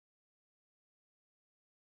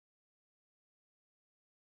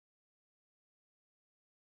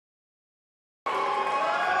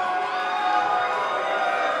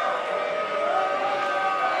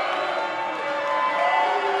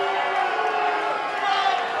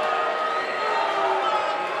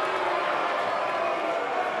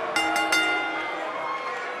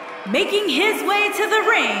making his way to the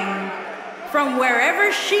ring from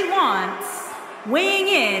wherever she wants, weighing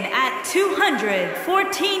in at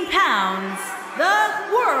 214 pounds,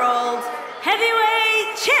 the World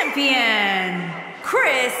Heavyweight Champion,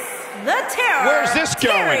 Chris the Terror. Where's this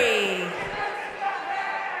going? Terry.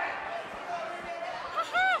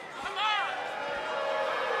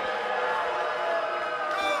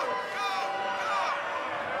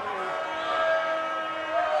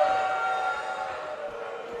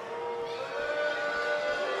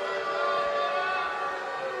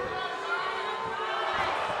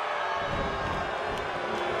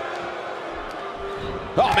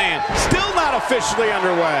 Oh, man, still not officially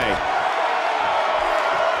underway.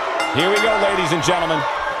 Here we go, ladies and gentlemen.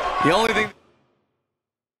 The only thing...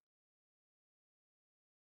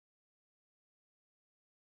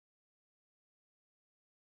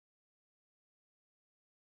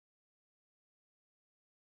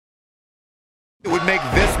 it would make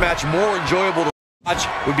this match more enjoyable to watch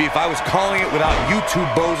would be if I was calling it without you two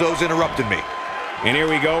bozos interrupting me. And here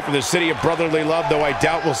we go for the city of brotherly love, though I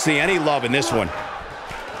doubt we'll see any love in this one.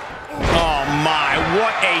 Oh my,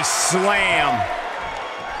 what a slam.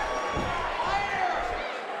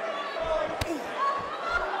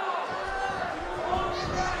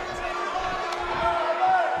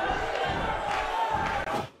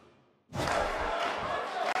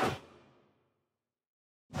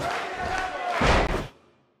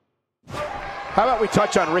 How about we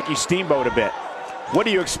touch on Ricky Steamboat a bit? What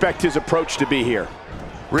do you expect his approach to be here?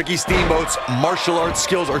 Ricky Steamboat's martial arts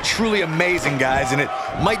skills are truly amazing, guys, and it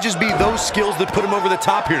might just be those skills that put him over the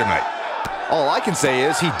top here tonight. All I can say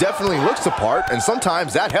is he definitely looks the part, and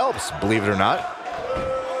sometimes that helps, believe it or not.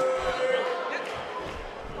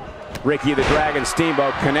 Ricky the Dragon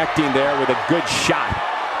Steamboat connecting there with a good shot.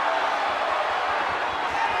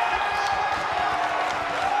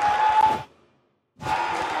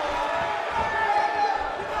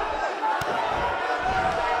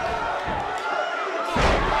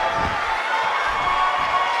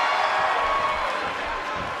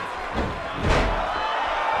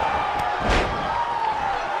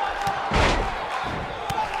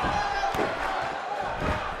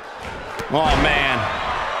 Oh, man.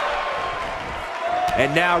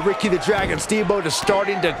 And now Ricky the Dragon Steamboat is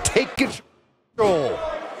starting to take control.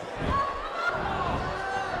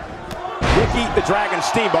 Ricky the Dragon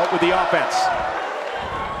Steamboat with the offense.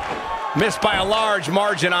 Missed by a large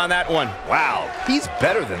margin on that one. Wow, he's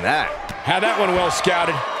better than that. Had that one well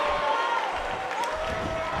scouted.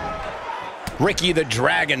 Ricky the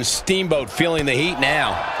Dragon Steamboat feeling the heat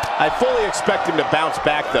now. I fully expect him to bounce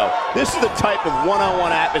back, though. This is the type of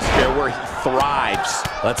one-on-one atmosphere where he thrives.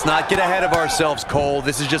 Let's not get ahead of ourselves, Cole.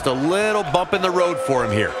 This is just a little bump in the road for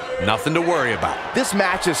him here. Nothing to worry about. This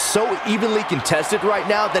match is so evenly contested right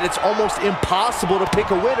now that it's almost impossible to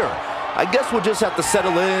pick a winner. I guess we'll just have to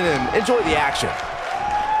settle in and enjoy the action.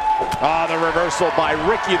 Ah, the reversal by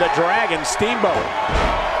Ricky the Dragon Steamboat.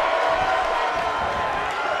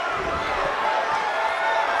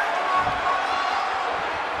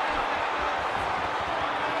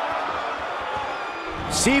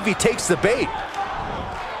 See if he takes the bait.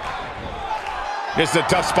 This is a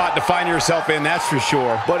tough spot to find yourself in, that's for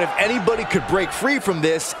sure. But if anybody could break free from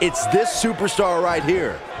this, it's this superstar right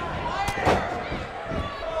here.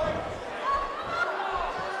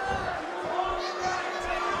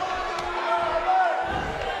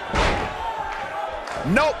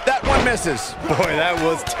 Nope, that one misses. Boy, that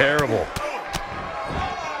was terrible.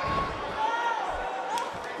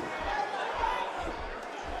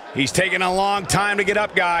 He's taking a long time to get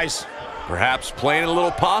up, guys. Perhaps playing a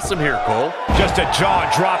little possum here, Cole. Just a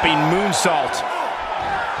jaw-dropping moonsault.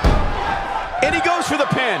 And he goes for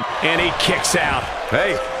the pin. And he kicks out.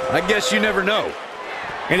 Hey, I guess you never know.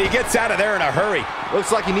 And he gets out of there in a hurry.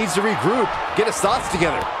 Looks like he needs to regroup, get his thoughts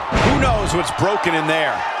together. Who knows what's broken in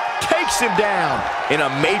there? Takes him down in a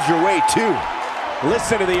major way, too.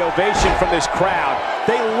 Listen to the ovation from this crowd.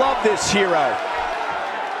 They love this hero.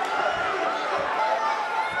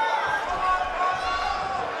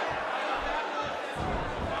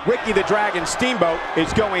 Ricky the Dragon Steamboat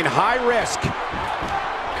is going high risk.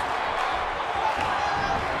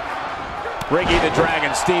 Ricky the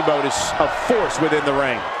Dragon Steamboat is a force within the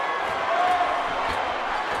ring.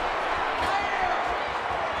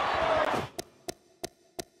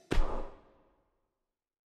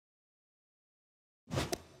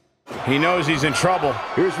 He knows he's in trouble.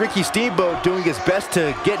 Here's Ricky Steamboat doing his best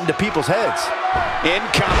to get into people's heads. In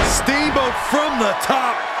comes Steamboat from the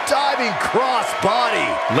top. Diving cross body.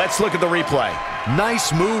 Let's look at the replay.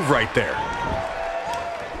 Nice move right there.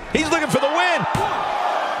 He's looking for the win. 1,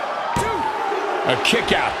 2, A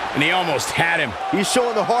kick out, and he almost had him. He's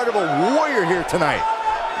showing the heart of a warrior here tonight.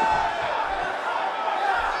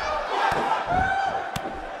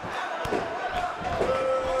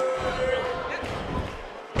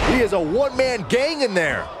 He is a one-man gang in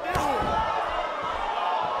there.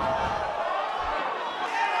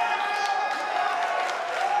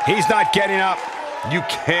 He's not getting up. You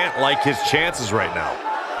can't like his chances right now.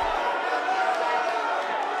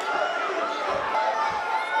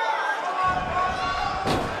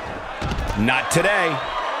 Not today.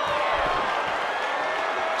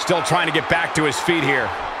 Still trying to get back to his feet here.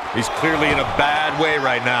 He's clearly in a bad way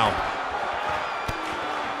right now.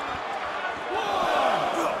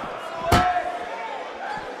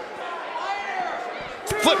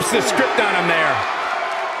 Flips the script on him there.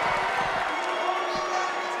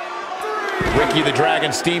 Ricky the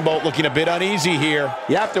Dragon Steamboat looking a bit uneasy here.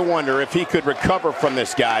 You have to wonder if he could recover from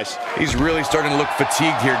this, guys. He's really starting to look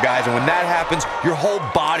fatigued here, guys, and when that happens, your whole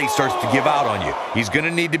body starts to give out on you. He's going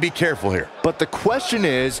to need to be careful here. But the question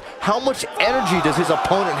is, how much energy does his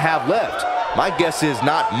opponent have left? My guess is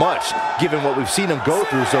not much, given what we've seen him go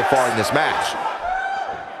through so far in this match.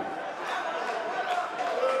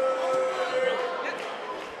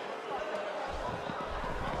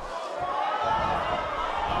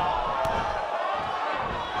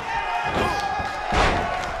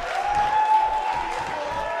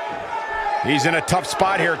 He's in a tough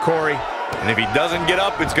spot here, Corey. And if he doesn't get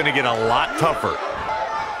up, it's going to get a lot tougher.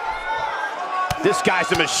 This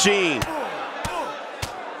guy's a machine.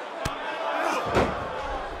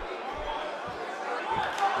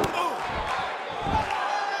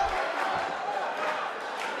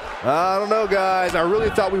 I don't know, guys. I really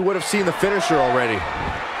thought we would have seen the finisher already.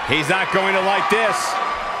 He's not going to like this.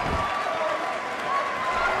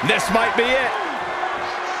 This might be it.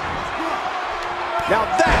 Now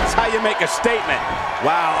that's how you make a statement.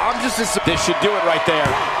 Wow, This should do it right there.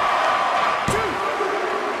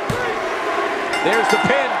 There's the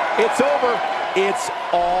pin. It's over. It's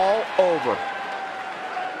all over.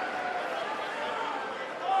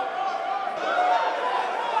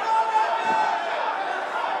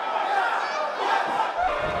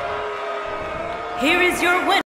 Here is your winner.